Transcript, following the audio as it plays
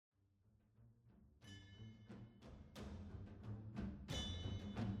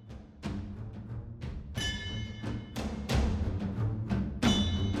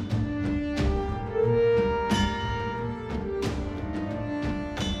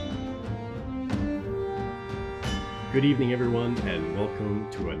Good evening, everyone, and welcome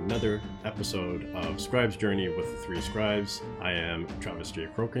to another episode of Scribe's Journey with the Three Scribes. I am Travis J.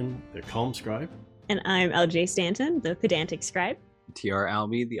 Crokin, the Calm Scribe. And I'm LJ Stanton, the Pedantic Scribe. TR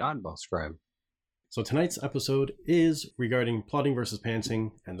Albee, the Oddball Scribe. So tonight's episode is regarding plotting versus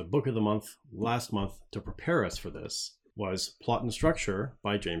pantsing, and the book of the month last month to prepare us for this was Plot and Structure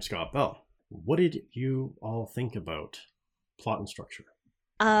by James Scott Bell. What did you all think about plot and structure?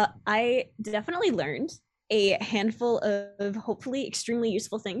 I definitely learned a handful of hopefully extremely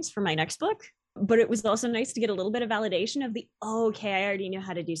useful things for my next book, but it was also nice to get a little bit of validation of okay, I already knew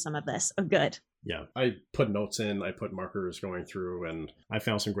how to do some of this. Oh, good. Yeah, I put notes in, I put markers going through, and I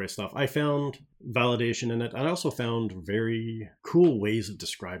found some great stuff. I found validation in it. I also found very cool ways of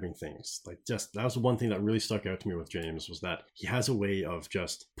describing things. That was one thing that really stuck out to me with James, was that he has a way of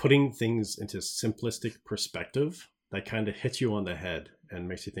just putting things into simplistic perspective that kind of hits you on the head and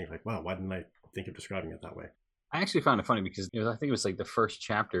makes you think like, wow, why didn't I think of describing it that way? I actually found it funny because I think it was like the first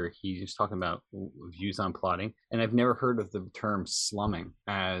chapter he was talking about views on plotting, and I've never heard of the term slumming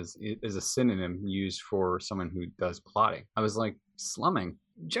as a synonym used for someone who does plotting. I was like, slumming?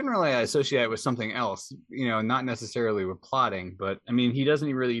 Generally, I associate it with something else, not necessarily with plotting, but I mean, he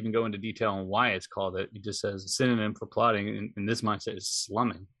doesn't really even go into detail on why it's called it. He just says a synonym for plotting, and this mindset is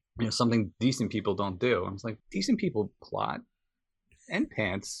slumming. Something decent people don't do. I was like, decent people plot and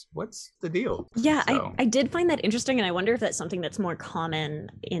pants, what's the deal? Yeah, so. I did find that interesting, and I wonder if that's something that's more common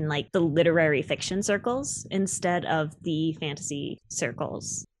in like the literary fiction circles instead of the fantasy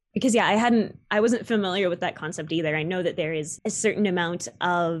circles. Because I wasn't familiar with that concept either. I know that there is a certain amount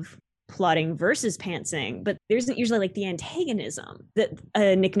of plotting versus pantsing, but there isn't usually like the antagonism that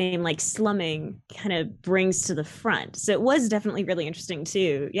a nickname like slumming kind of brings to the front. So it was definitely really interesting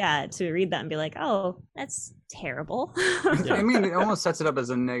too, to read that and be like, oh, that's terrible. I mean, it almost sets it up as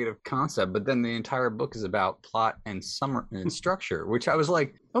a negative concept, but then the entire book is about plot and structure, which I was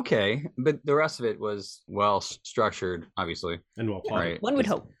like, okay, but the rest of it was well structured, obviously, and well plotted. Right. One would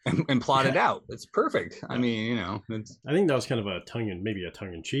hope, and plotted out. It's perfect. Yeah. I mean, I think that was kind of a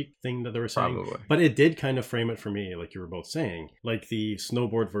tongue-in-cheek thing that they were saying, probably. But it did kind of frame it for me, like you were both saying, like the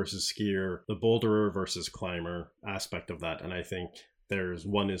snowboard versus skier, the boulderer versus climber aspect of that, and I think there's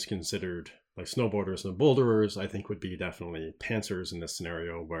one is considered like snowboarders and boulderers, I think would be definitely pantsers in this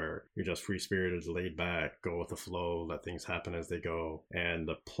scenario, where you're just free-spirited, laid back, go with the flow, let things happen as they go. And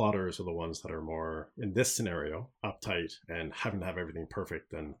the plotters are the ones that are more, in this scenario, uptight and having to have everything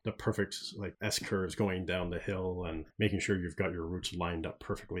perfect, and the perfect like S-curves going down the hill and making sure you've got your routes lined up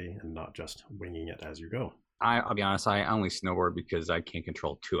perfectly and not just winging it as you go. I'll be honest, I only snowboard because I can't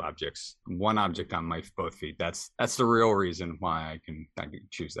control two objects. One object on my both feet. That's the real reason why I can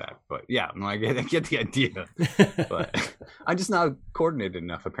choose that. But yeah, I get the idea. But I'm just not coordinated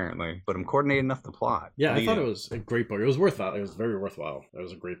enough, apparently. But I'm coordinated enough to plot. Yeah, I thought it was a great book. It was worth that. It was very worthwhile. It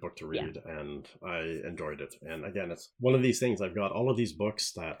was a great book to read, and I enjoyed it. And again, it's one of these things. I've got all of these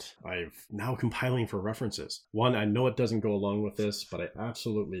books that I've now compiling for references. One, I know it doesn't go along with this, but I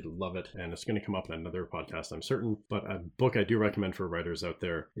absolutely love it. And it's going to come up in another podcast, I'm certain, but a book I do recommend for writers out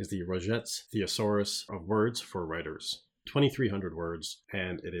there is the Roget's Thesaurus of Words for Writers. 2,300 words,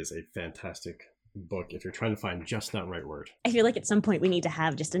 and it is a fantastic book if you're trying to find just that right word. I feel like at some point we need to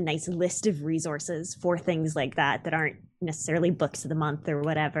have just a nice list of resources for things like that aren't necessarily books of the month or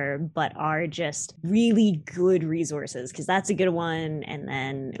whatever, but are just really good resources, because that's a good one. And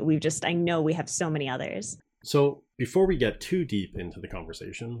then I know we have so many others. So before we get too deep into the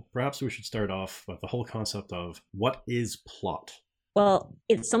conversation, perhaps we should start off with the whole concept of what is plot? Well,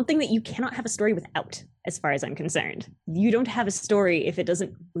 it's something that you cannot have a story without, as far as I'm concerned. You don't have a story if it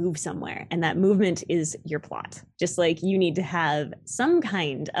doesn't move somewhere, and that movement is your plot. Just like you need to have some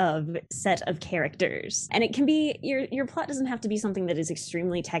kind of set of characters. And it can be, your plot doesn't have to be something that is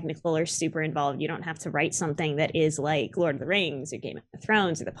extremely technical or super involved. You don't have to write something that is like Lord of the Rings or Game of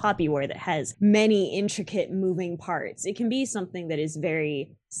Thrones or the Poppy War that has many intricate moving parts. It can be something that is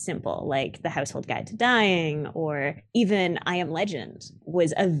very simple, like The Household Guide to Dying, or even I Am Legend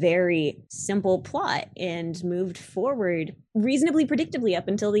was a very simple plot and moved forward reasonably predictably up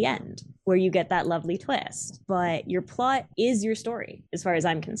until the end, where you get that lovely twist. But your plot is your story, as far as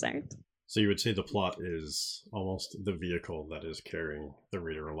I'm concerned. So you would say the plot is almost the vehicle that is carrying the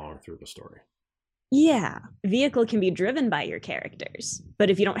reader along through the story. Yeah, vehicle can be driven by your characters, but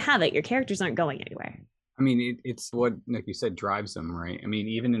if you don't have it, your characters aren't going anywhere. I mean, it's what, like you said, drives them, right? I mean,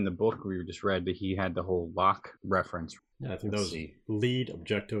 even in the book we just read, that he had the whole Locke reference. Yeah, I think that was lead,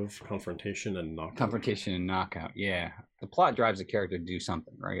 objective, confrontation, and knockout. Confrontation and knockout, yeah. The plot drives the character to do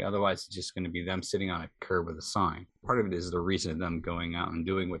something, right? Otherwise, it's just going to be them sitting on a curb with a sign. Part of it is the reason of them going out and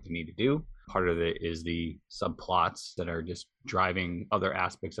doing what they need to do. Part of it is the subplots that are just driving other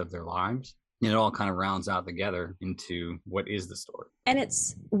aspects of their lives. And it all kind of rounds out together into what is the story. And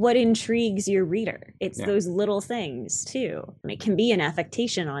it's what intrigues your reader. It's those little things too. It can be an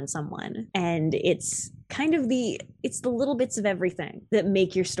affectation on someone. And it's kind of it's the little bits of everything that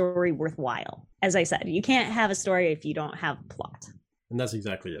make your story worthwhile. As I said, you can't have a story if you don't have plot. And that's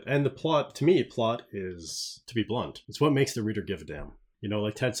exactly it. And the plot, to me, plot is, to be blunt, it's what makes the reader give a damn. You know,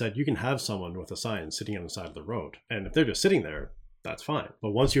 like Ted said, you can have someone with a sign sitting on the side of the road. And if they're just sitting there, that's fine.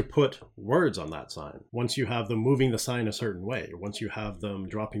 But once you put words on that sign, once you have them moving the sign a certain way, once you have them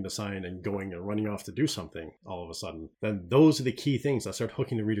dropping the sign and going and running off to do something all of a sudden, then those are the key things that start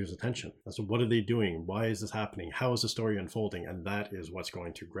hooking the reader's attention. So what are they doing? Why is this happening? How is the story unfolding? And that is what's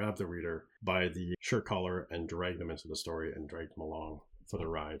going to grab the reader by the shirt collar and drag them into the story and drag them along for the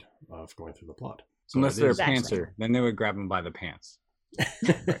ride of going through the plot. So unless they're a pantser, then they would grab them by the pants.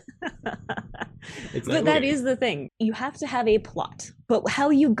 But that is the thing. You have to have a plot, but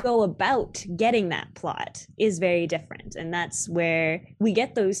how you go about getting that plot is very different. And that's where we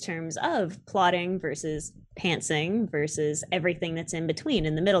get those terms of plotting versus pantsing versus everything that's in between,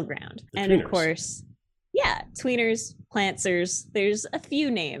 in the middle ground. And tweeners. Of course, tweeners, plantsers, there's a few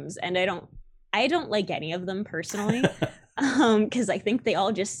names, and I don't like any of them personally. Because I think they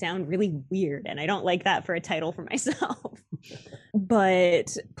all just sound really weird, and I don't like that for a title for myself.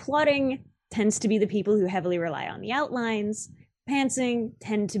 But plotting tends to be the people who heavily rely on the outlines. Pantsing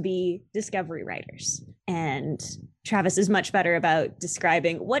tend to be discovery writers. And Travis is much better about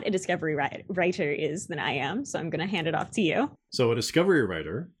describing what a discovery writer is than I am, so I'm going to hand it off to you. So a discovery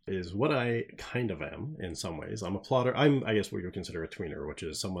writer is what I kind of am in some ways. I'm a plotter. I'm, I guess, what you would consider a tweener, which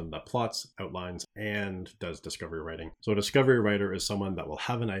is someone that plots, outlines, and does discovery writing. So a discovery writer is someone that will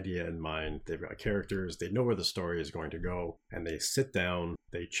have an idea in mind. They've got characters. They know where the story is going to go. And they sit down,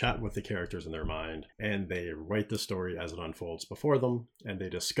 they chat with the characters in their mind, and they write the story as it unfolds before them. And they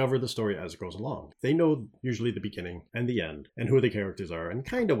discover the story as it goes along. They know usually the beginning and the end and who the characters are and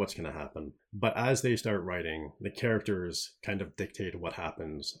kind of what's going to happen. But as they start writing, the characters kind of dictate what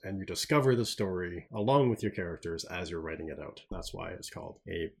happens, and you discover the story along with your characters as you're writing it out. That's why it's called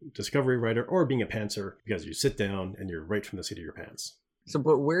a discovery writer, or being a pantser, because you sit down and you're right from the seat of your pants. So,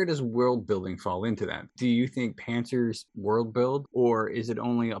 but where does world building fall into that? Do you think pantsers world build, or is it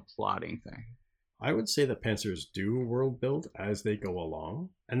only a plotting thing? I would say that pantsers do world build as they go along.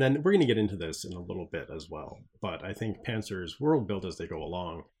 And then we're going to get into this in a little bit as well. But I think pantsers world build as they go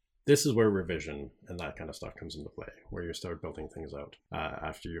along. This is where revision and that kind of stuff comes into play, where you start building things out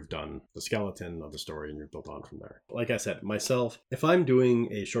after you've done the skeleton of the story and you've built on from there. Like I said, myself, if I'm doing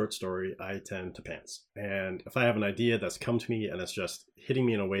a short story, I tend to pants. And if I have an idea that's come to me and it's just hitting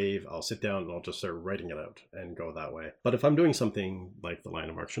me in a wave, I'll sit down and I'll just start writing it out and go that way. But if I'm doing something like The Lion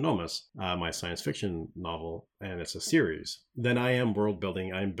of Archinomus, my science fiction novel, and it's a series, then I am world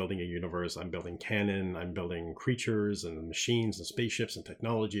building. I'm building a universe. I'm building canon. I'm building creatures and machines and spaceships and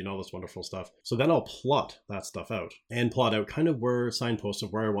technology and all this wonderful stuff. So then I'll plot that stuff out and plot out kind of where signposts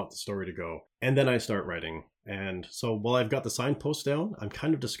of where I want the story to go. And then I start writing. And so while I've got the signposts down, I'm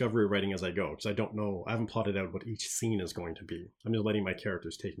kind of discovery writing as I go, because I don't know, I haven't plotted out what each scene is going to be. I'm just letting my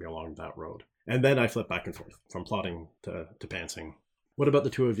characters take me along that road. And then I flip back and forth from plotting to pantsing. What about the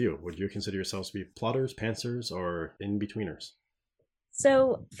two of you? Would you consider yourselves to be plotters, pantsers, or in-betweeners?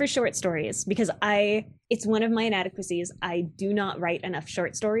 So for short stories, because it's one of my inadequacies, I do not write enough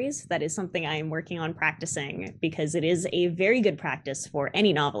short stories. That is something I am working on practicing, because it is a very good practice for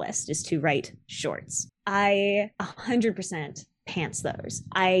any novelist is to write shorts. I 100% pants those.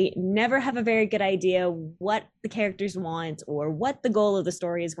 I never have a very good idea what the characters want or what the goal of the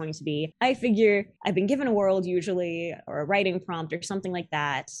story is going to be. I figure I've been given a world usually, or a writing prompt or something like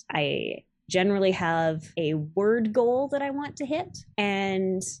that. I generally have a word goal that I want to hit,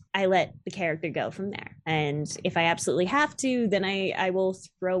 and I let the character go from there. And if I absolutely have to, then I will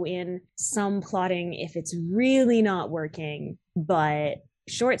throw in some plotting if it's really not working. But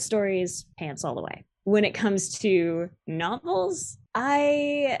short stories, pants all the way. When it comes to novels,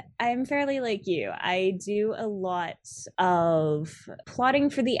 I'm fairly like you. I do a lot of plotting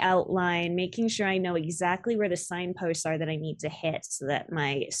for the outline, making sure I know exactly where the signposts are that I need to hit so that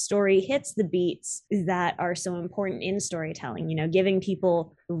my story hits the beats that are so important in storytelling, giving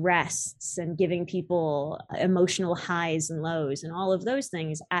people rests and giving people emotional highs and lows and all of those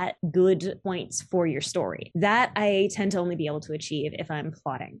things at good points for your story. That I tend to only be able to achieve if I'm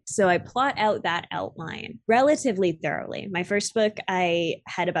plotting. So I plot out that outline relatively thoroughly. My first book, I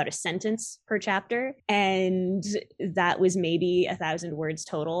had about a sentence per chapter, and that was maybe 1,000 words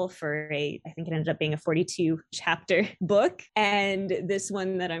total for I think it ended up being a 42 chapter book. And this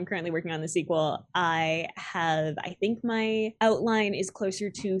one that I'm currently working on, the sequel, I think my outline is closer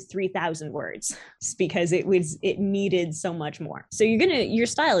to 3,000 words because it needed so much more. So your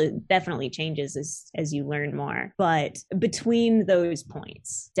style definitely changes as you learn more, but between those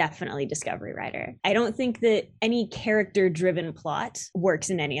points, definitely discovery writer. I don't think that any character driven plot works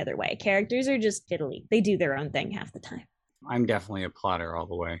in any other way. Characters are just fiddly. They do their own thing half the time. I'm definitely a plotter all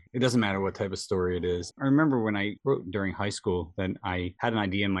the way. It doesn't matter what type of story it is. I remember when I wrote during high school that I had an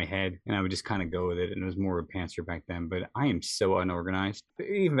idea in my head and I would just kind of go with it. And it was more of a pantser back then, but I am so unorganized.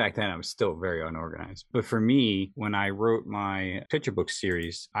 Even back then, I was still very unorganized. But for me, when I wrote my picture book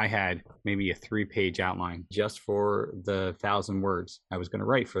series, I had maybe a 3-page outline just for the 1,000 words I was going to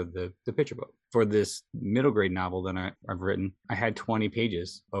write for the picture book. For this middle grade novel that I've written, I had 20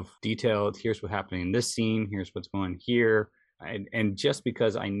 pages of detailed, here's what's happening in this scene, here's what's going here. And just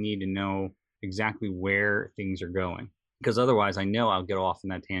because I need to know exactly where things are going, because otherwise I know I'll get off in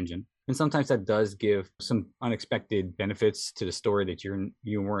that tangent. And sometimes that does give some unexpected benefits to the story that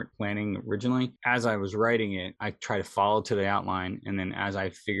you weren't planning originally. As I was writing it, I try to follow to the outline. And then as I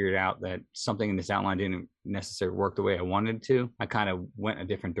figured out that something in this outline didn't necessarily work the way I wanted it to, I kind of went a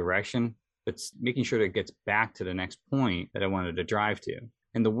different direction. But making sure that it gets back to the next point that I wanted to drive to.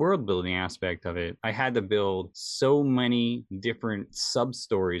 And the world building aspect of it, I had to build so many different sub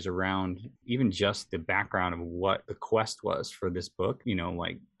stories around even just the background of what the quest was for this book.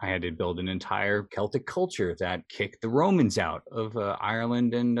 Like I had to build an entire Celtic culture that kicked the Romans out of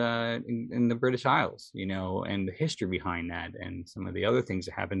Ireland and in the British Isles, and the history behind that and some of the other things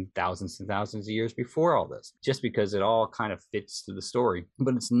that happened thousands and thousands of years before all this, just because it all kind of fits to the story.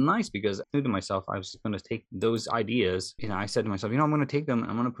 But it's nice because I knew to myself, I was going to take those ideas, I said to myself, I'm going to take them,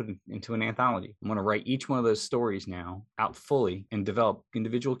 I'm going to put it into an anthology. I'm going to write each one of those stories now out fully and develop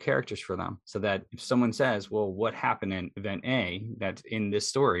individual characters for them so that if someone says, well, what happened in event A that's in this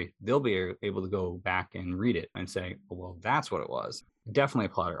story, they'll be able to go back and read it and say, well, that's what it was. Definitely a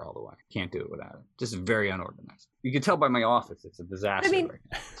plotter all the way. Can't do it without it. Just very unorganized. You can tell by my office, it's a disaster right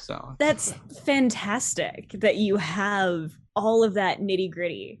now. So that's fantastic that you have all of that nitty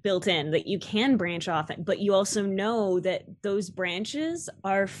gritty built in, that you can branch off, but you also know that those branches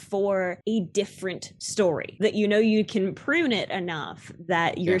are for a different story, that you can prune it enough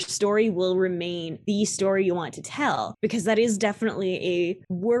that your story will remain the story you want to tell. Because that is definitely a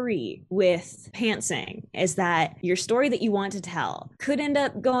worry with pantsing, is that your story that you want to tell could end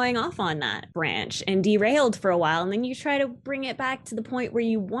up going off on that branch and derailed for a while, and then you try to bring it back to the point where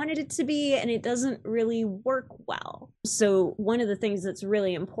you wanted it to be and it doesn't really work well. So one of the things that's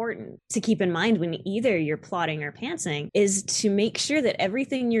really important to keep in mind when either you're plotting or pantsing is to make sure that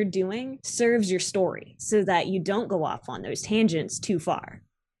everything you're doing serves your story so that you don't go off on those tangents too far.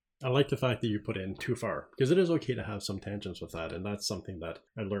 I like the fact that you put in too far, because it is okay to have some tangents with that. And that's something that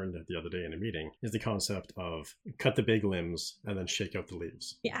I learned the other day in a meeting, is the concept of cut the big limbs and then shake out the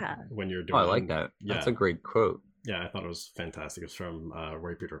leaves. Yeah. When you're doing I like that. Yeah. That's a great quote. Yeah, I thought it was fantastic. It's from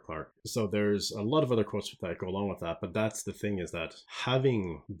Ray Peter Clark. So there's a lot of other quotes that go along with that, but that's the thing, is that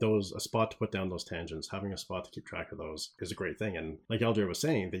having a spot to put down those tangents, having a spot to keep track of those is a great thing. And like Eldria was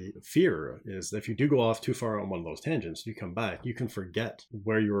saying, the fear is that if you do go off too far on one of those tangents, you come back, you can forget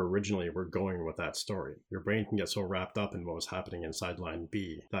where you originally were going with that story. Your brain can get so wrapped up in what was happening inside line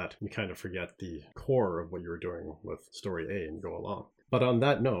B that you kind of forget the core of what you were doing with story A and go along. But on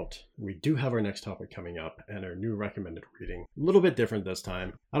that note, we do have our next topic coming up and our new recommended reading. A little bit different this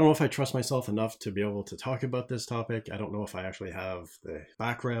time. I don't know if I trust myself enough to be able to talk about this topic. I don't know if I actually have the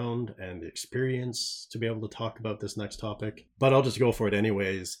background and the experience to be able to talk about this next topic, but I'll just go for it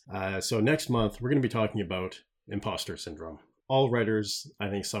anyways. So next month, we're going to be talking about imposter syndrome. All writers, I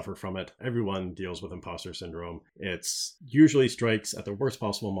think, suffer from it. Everyone deals with imposter syndrome. It's usually strikes at the worst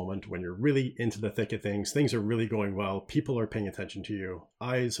possible moment when you're really into the thick of things. Things are really going well. People are paying attention to you.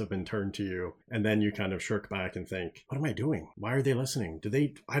 Eyes have been turned to you. And then you kind of shirk back and think, what am I doing? Why are they listening?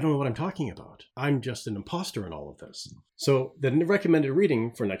 I don't know what I'm talking about. I'm just an imposter in all of this. So the recommended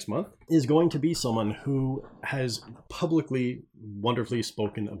reading for next month is going to be someone who has publicly wonderfully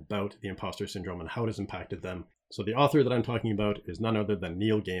spoken about the imposter syndrome and how it has impacted them. So the author that I'm talking about is none other than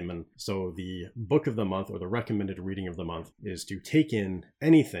Neil Gaiman. So the book of the month, or the recommended reading of the month, is to take in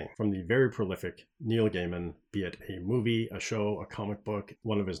anything from the very prolific Neil Gaiman, be it a movie, a show, a comic book,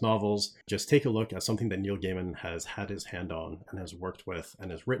 one of his novels. Just take a look at something that Neil Gaiman has had his hand on and has worked with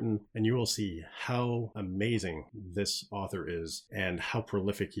and has written, and you will see how amazing this author is and how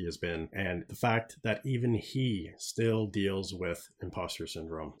prolific he has been, and the fact that even he still deals with imposter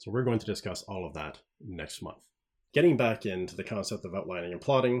syndrome. So we're going to discuss all of that next month. Getting back into the concept of outlining and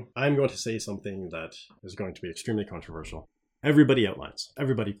plotting, I'm going to say something that is going to be extremely controversial. Everybody outlines,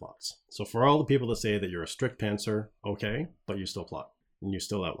 everybody plots. So for all the people that say that you're a strict pantser, okay, but you still plot and you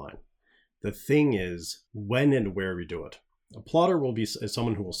still outline. The thing is when and where we do it. A plotter will be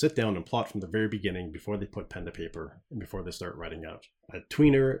someone who will sit down and plot from the very beginning before they put pen to paper and before they start writing out. A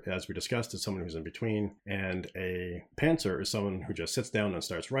tweener, as we discussed, is someone who's in between, and a pantser is someone who just sits down and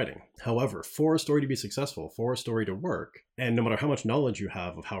starts writing. However, for a story to be successful, for a story to work, and no matter how much knowledge you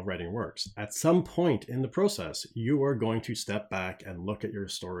have of how writing works, at some point in the process, you are going to step back and look at your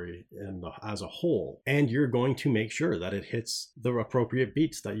story as a whole, and you're going to make sure that it hits the appropriate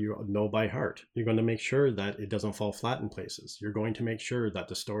beats that you know by heart. You're going to make sure that it doesn't fall flat in places. You're going to make sure that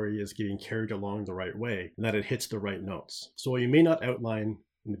the story is getting carried along the right way and that it hits the right notes. So you may not outline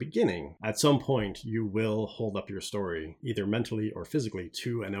in the beginning, at some point you will hold up your story, either mentally or physically,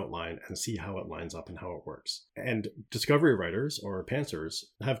 to an outline and see how it lines up and how it works. And discovery writers or pantsers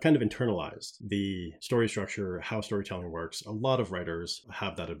have kind of internalized the story structure, how storytelling works. A lot of writers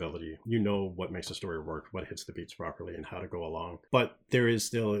have that ability. You know what makes a story work, what hits the beats properly, and how to go along. But there is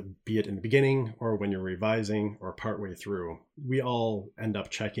still, be it in the beginning or when you're revising or partway through, we all end up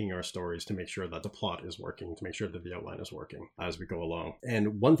checking our stories to make sure that the plot is working, to make sure that the outline is working as we go along.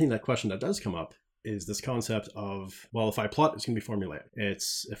 And one question that does come up is this concept of, well, if I plot, it's going to be formulaic.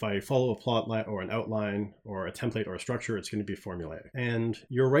 It's if I follow a plot line or an outline or a template or a structure, it's going to be formulaic. And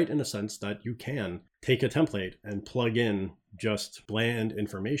you're right in a sense that you can take a template and plug in just bland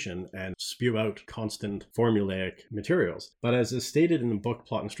information and spew out constant formulaic materials. But as is stated in the book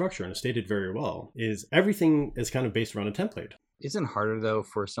Plot and Structure, and it's stated very well, is everything is kind of based around a template. Isn't it harder though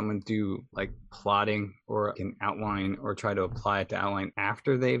for someone to do like plotting or an outline or try to apply it to outline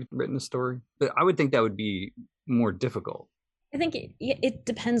after they've written a story? But I would think that would be more difficult. I think it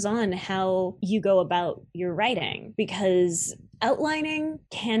depends on how you go about your writing, because outlining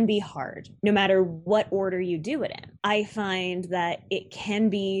can be hard no matter what order you do it in. I find that it can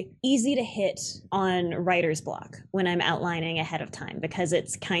be easy to hit on writer's block when I'm outlining ahead of time, because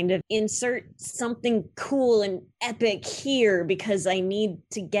it's kind of insert something cool and epic here because I need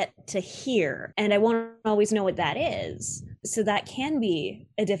to get to here, and I won't always know what that is. So that can be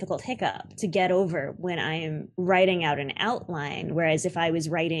a difficult hiccup to get over when I'm writing out an outline. Whereas if I was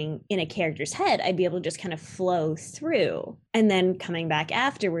writing in a character's head, I'd be able to just kind of flow through. And then coming back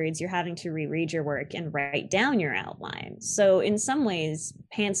afterwards, you're having to reread your work and write down your outline. So in some ways,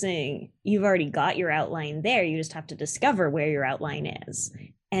 pantsing, you've already got your outline there. You just have to discover where your outline is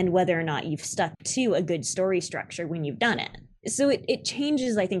and whether or not you've stuck to a good story structure when you've done it. So it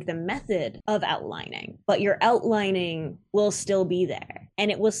changes, I think, the method of outlining, but your outlining will still be there and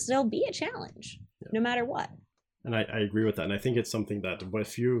it will still be a challenge no matter what. And I agree with that. And I think it's something that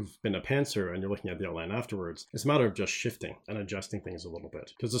if you've been a pantser and you're looking at the outline afterwards, it's a matter of just shifting and adjusting things a little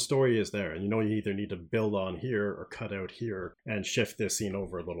bit, because the story is there and you know you either need to build on here or cut out here and shift this scene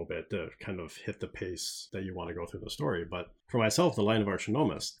over a little bit to kind of hit the pace that you want to go through the story. But for myself, The Line of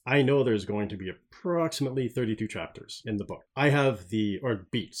Archinomus, I know there's going to be approximately 32 chapters in the book. I have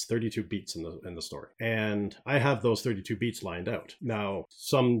 32 beats in the story. And I have those 32 beats lined out. Now,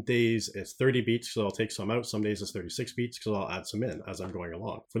 some days it's 30 beats, so I'll take some out. Some days it's 36 beats, because I'll add some in as I'm going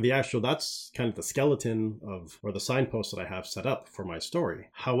along. For the actual, that's kind of the skeleton of, or the signpost that I have set up for my story.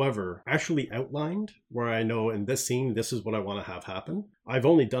 However, actually outlined, where I know in this scene, this is what I want to have happen, I've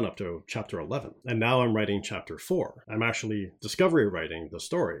only done up to chapter 11. And now I'm writing chapter 4. I'm actually discovery writing the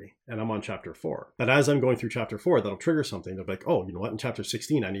story, and I'm on chapter 4. But as I'm going through chapter 4, that'll trigger something. They'll be like, oh, you know what? In chapter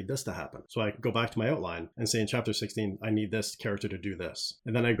 16, I need this to happen. So I go back to my outline and say in chapter 16, I need this character to do this.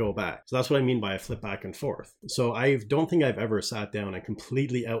 And then I go back. So that's what I mean by I flip back and forth. So I don't think I've ever sat down and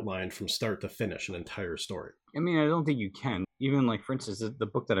completely outlined from start to finish an entire story. I mean, I don't think you can. Even like, for instance, the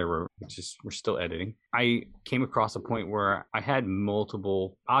book that I wrote, which is we're still editing, I came across a point where I had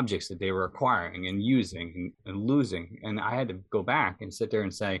multiple objects that they were acquiring and using and losing. And I had to go back and sit there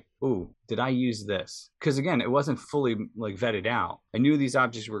and say, oh, did I use this? Because again, it wasn't fully like vetted out. I knew these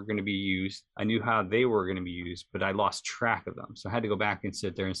objects were going to be used. I knew how they were going to be used, but I lost track of them. So I had to go back and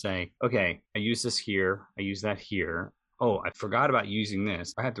sit there and say, okay, I use this here. I use that here. Oh, I forgot about using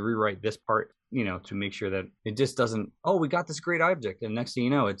this. I had to rewrite this part, to make sure that it just doesn't, oh, we got this great object. And next thing you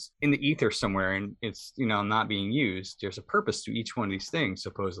know, it's in the ether somewhere and it's, not being used. There's a purpose to each one of these things,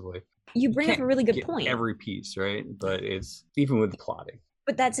 supposedly. You bring up a really good point. Every piece, right? But it's even with the plotting.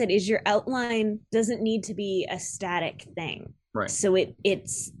 But that's it, is your outline doesn't need to be a static thing. Right. So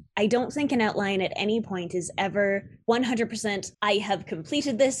it's I don't think an outline at any point is ever 100% I have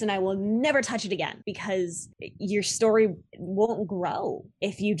completed this and I will never touch it again, because your story won't grow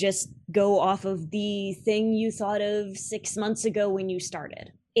if you just go off of the thing you thought of 6 months ago when you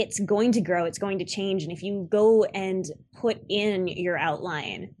started. It's going to grow, it's going to change. And if you go and put in your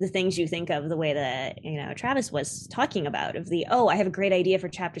outline the things you think of, the way that, Travis was talking about, of I have a great idea for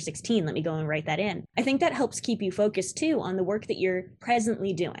chapter 16, let me go and write that in. I think that helps keep you focused too on the work that you're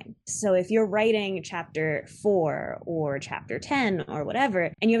presently doing. So if you're writing chapter 4 or chapter 10 or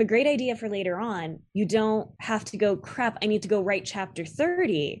whatever, and you have a great idea for later on, you don't have to go, crap, I need to go write chapter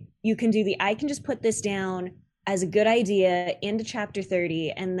 30. You can do I can just put this down as a good idea into chapter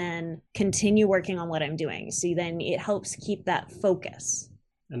 30 and then continue working on what I'm doing. So then it helps keep that focus.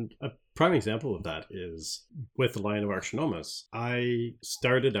 And a prime example of that is with The Lion of Archinomus. I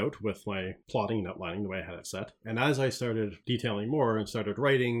started out with my plotting and outlining the way I had it set. And as I started detailing more and started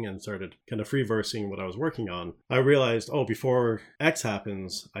writing and started kind of free-versing what I was working on, I realized, before X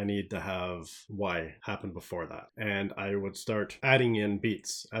happens, I need to have Y happen before that. And I would start adding in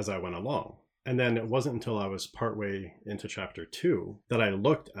beats as I went along. And then it wasn't until I was partway into chapter 2 that I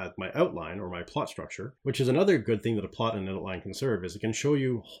looked at my outline or my plot structure, which is another good thing that a plot and an outline can serve, is it can show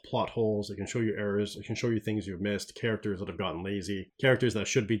you plot holes, it can show you errors, it can show you things you've missed, characters that have gotten lazy, characters that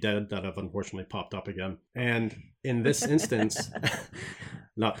should be dead that have unfortunately popped up again. And in this instance,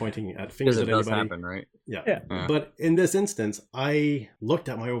 not pointing at fingers at anybody. Because it does happen, right? Yeah. But in this instance, I looked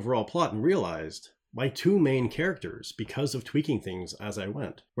at my overall plot and realized my two main characters, because of tweaking things as I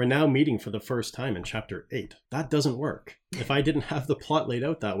went, were now meeting for the first time in chapter 8. That doesn't work. If I didn't have the plot laid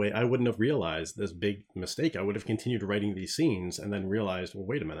out that way, I wouldn't have realized this big mistake. I would have continued writing these scenes and then realized, well,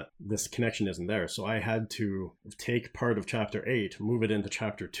 wait a minute, this connection isn't there. So I had to take part of chapter 8, move it into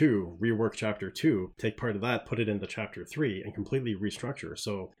chapter 2, rework chapter 2, take part of that, put it into chapter 3, and completely restructure.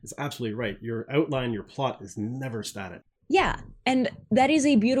 So it's absolutely right. Your outline, your plot is never static. Yeah, and that is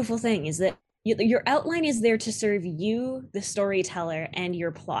a beautiful thing, is that your outline is there to serve you, the storyteller, and your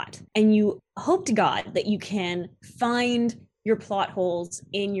plot. And you hope to God that you can find your plot holes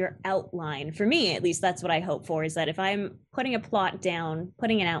in your outline. For me, at least, that's what I hope for, is that if I'm putting a plot down,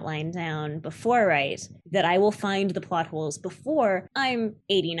 putting an outline down before I write, that I will find the plot holes before I'm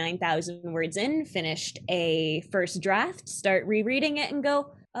 89,000 words in, finished a first draft, start rereading it and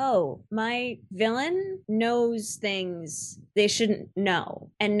go, oh, my villain knows things they shouldn't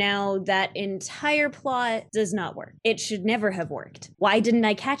know. And now that entire plot does not work. It should never have worked. Why didn't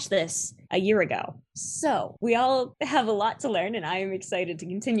I catch this a year ago? So we all have a lot to learn, and I am excited to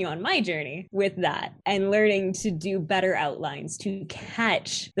continue on my journey with that and learning to do better outlines to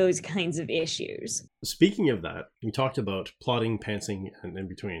catch those kinds of issues. Speaking of that, we talked about plotting, pantsing, and in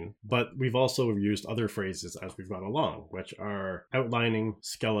between, but we've also used other phrases as we've gone along, which are outlining,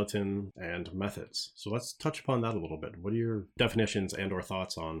 skeleton, and methods. So let's touch upon that a little bit. What are your definitions and or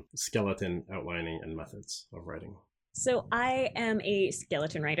thoughts on skeleton, outlining, and methods of writing? So I am a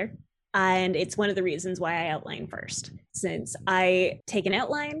skeleton writer. And it's one of the reasons why I outline first, since I take an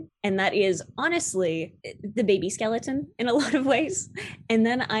outline, and that is honestly the baby skeleton in a lot of ways. And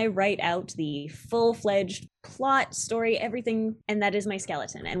then I write out the full-fledged plot, story, everything, and that is my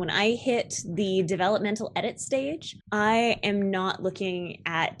skeleton. And when I hit the developmental edit stage, I am not looking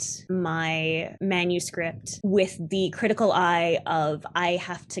at my manuscript with the critical eye of I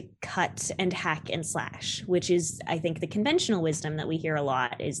have to cut and hack and slash, which is, I think, the conventional wisdom that we hear a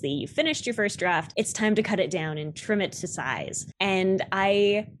lot, is that you finished your first draft, it's time to cut it down and trim it to size. And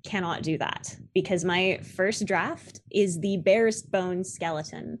I cannot do that, because my first draft is the barest bones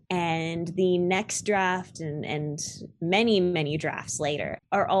skeleton, and the next draft and many drafts later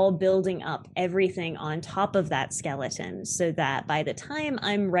are all building up everything on top of that skeleton, so that by the time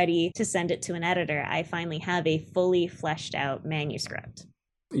I'm ready to send it to an editor, I finally have a fully fleshed out manuscript.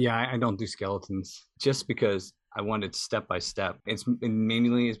 Yeah, I don't do skeletons, just because I want it step by step. It's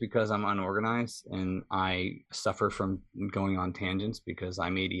mainly is because I'm unorganized and I suffer from going on tangents because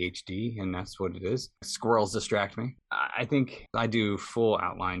I'm ADHD and that's what it is. Squirrels distract me. I think I do full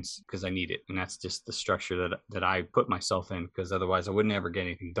outlines because I need it, and that's just the structure that I put myself in, because otherwise I would never get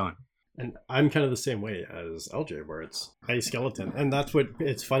anything done. And I'm kind of the same way as LJ, where it's a skeleton. And that's what,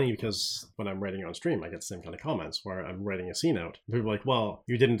 it's funny because when I'm writing on stream, I get the same kind of comments where I'm writing a scene out. People are like, well,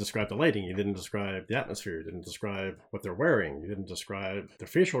 you didn't describe the lighting, you didn't describe the atmosphere, you didn't describe what they're wearing, you didn't describe their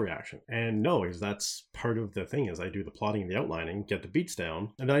facial reaction. And no, because that's part of the thing is I do the plotting, the outlining, get the beats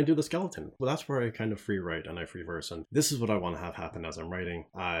down, and then I do the skeleton. Well, that's where I kind of free write and I free verse. And this is what I want to have happen as I'm writing.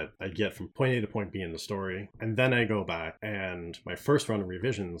 I get from point A to point B in the story, and then I go back and my first round of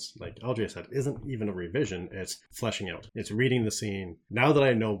revisions, like LJ said, isn't even a revision, it's fleshing out. It's reading the scene. Now that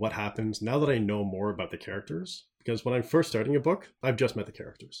I know what happens, now that I know more about the characters, because when I'm first starting a book, I've just met the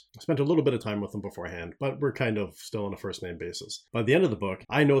characters. I spent a little bit of time with them beforehand, but we're kind of still on a first name basis. By the end of the book,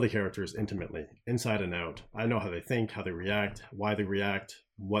 I know the characters intimately, inside and out. I know how they think, how they react, why they react,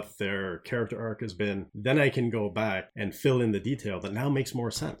 what their character arc has been. Then I can go back and fill in the detail that now makes more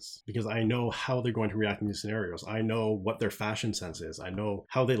sense because I know how they're going to react in these scenarios. I know what their fashion sense is. I know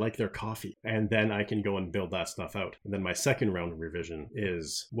how they like their coffee. And then I can go and build that stuff out. And then my second round of revision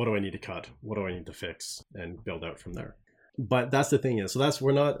is what do I need to cut? What do I need to fix? And build out from there. But that's the thing is, so that's,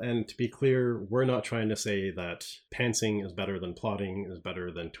 we're not, and to be clear, we're not trying to say that pantsing is better than plotting, is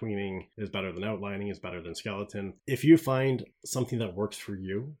better than tweening, is better than outlining, is better than skeleton. If you find something that works for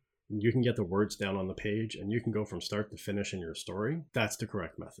you, you can get the words down on the page and you can go from start to finish in your story. That's the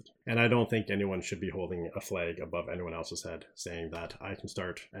correct method. And I don't think anyone should be holding a flag above anyone else's head saying that I can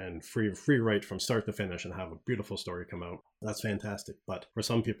start and free write from start to finish and have a beautiful story come out. That's fantastic. But for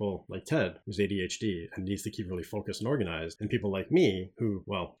some people like Ted, who's ADHD and needs to keep really focused and organized, and people like me who,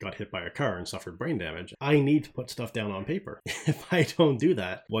 well, got hit by a car and suffered brain damage, I need to put stuff down on paper. If I don't do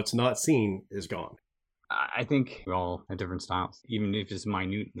that, what's not seen is gone. I think we all have different styles, even if it's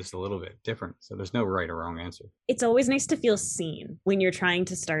minute, just a little bit different. So there's no right or wrong answer. It's always nice to feel seen when you're trying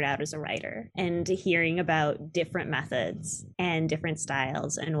to start out as a writer, and hearing about different methods and different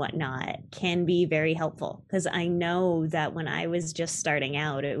styles and whatnot can be very helpful. Because I know that when I was just starting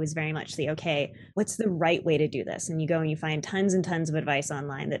out, it was very much the, okay, what's the right way to do this? And you go and you find tons and tons of advice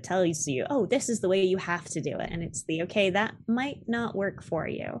online that tells you, oh, this is the way you have to do it. And it's the, okay, that might not work for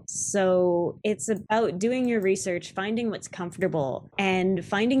you. So it's about doing your research, finding what's comfortable, and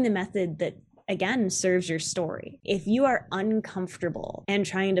finding the method that again serves your story. If you are uncomfortable and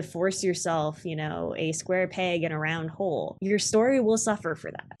trying to force yourself, a square peg in a round hole, your story will suffer for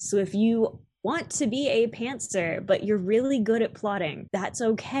that. So if you want to be a pantser, but you're really good at plotting, that's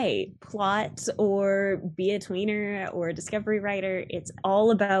okay. Plot or be a tweener or a discovery writer. It's all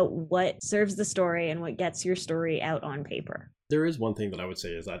about what serves the story and what gets your story out on paper. There is one thing that I would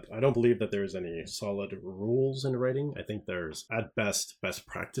say is that I don't believe that there's any solid rules in writing. I think there's at best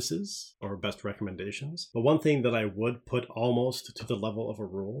practices or best recommendations. But one thing that I would put almost to the level of a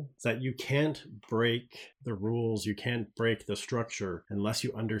rule is that you can't break the rules, you can't break the structure unless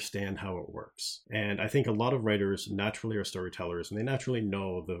you understand how it works. And I think a lot of writers naturally are storytellers and they naturally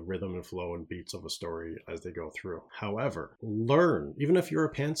know the rhythm and flow and beats of a story as they go through. However, learn, even if you're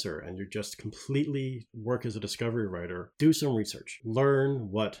a pantser and you just completely work as a discovery writer, do some research.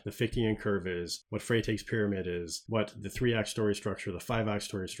 Learn what the Fichtean curve is, what Freytag's pyramid is, what the 3-act story structure, the 5-act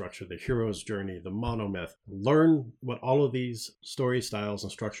story structure, the hero's journey, the monomyth. Learn what all of these story styles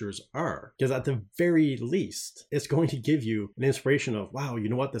and structures are. Because at the very least, it's going to give you an inspiration of, wow, you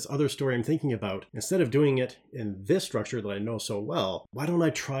know what, this other story I'm thinking about, instead of doing it in this structure that I know so well, why don't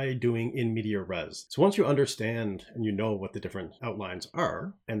I try doing in media res? So once you understand and you know what the different outlines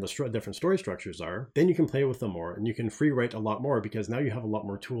are and the different story structures are, then you can play with them more and you can free write a lot more because now you have a lot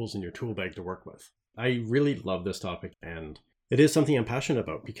more tools in your tool bag to work with. I really love this topic, and it is something I'm passionate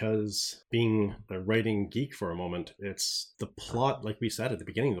about because being a writing geek for a moment, it's the plot, like we said at the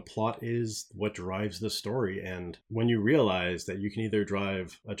beginning, the plot is what drives the story. And when you realize that you can either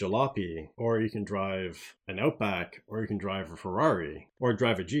drive a jalopy or you can drive an Outback or you can drive a Ferrari or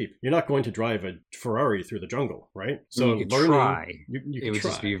drive a Jeep, you're not going to drive a Ferrari through the jungle, right? So you could try. You would try.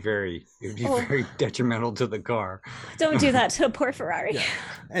 just be very detrimental to the car. Don't do that to a poor Ferrari. Yeah.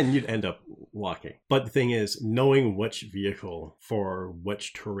 And you'd end up walking. But the thing is, knowing which vehicle for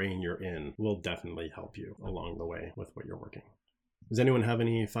which terrain you're in will definitely help you along the way with what you're working. Does anyone have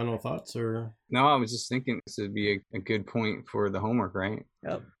any final thoughts or? No, I was just thinking this would be a good point for the homework, right?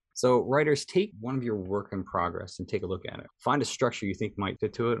 Yep. So writers, take one of your work in progress and take a look at it. Find a structure you think might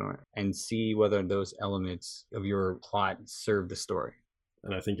fit to it and see whether those elements of your plot serve the story.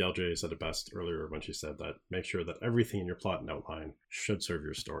 And I think LJ said it best earlier when she said that make sure that everything in your plot and outline should serve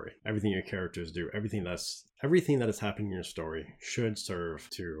your story. Everything your characters do, everything that is happening in your story should serve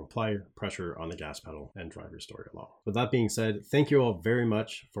to apply pressure on the gas pedal and drive your story along. With that being said, thank you all very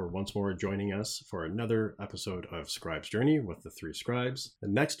much for once more joining us for another episode of Scribe's Journey with the 3 Scribes. The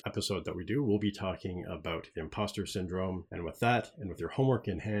next episode that we do, we'll be talking about the imposter syndrome. And with that, and with your homework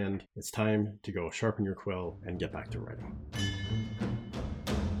in hand, it's time to go sharpen your quill and get back to writing.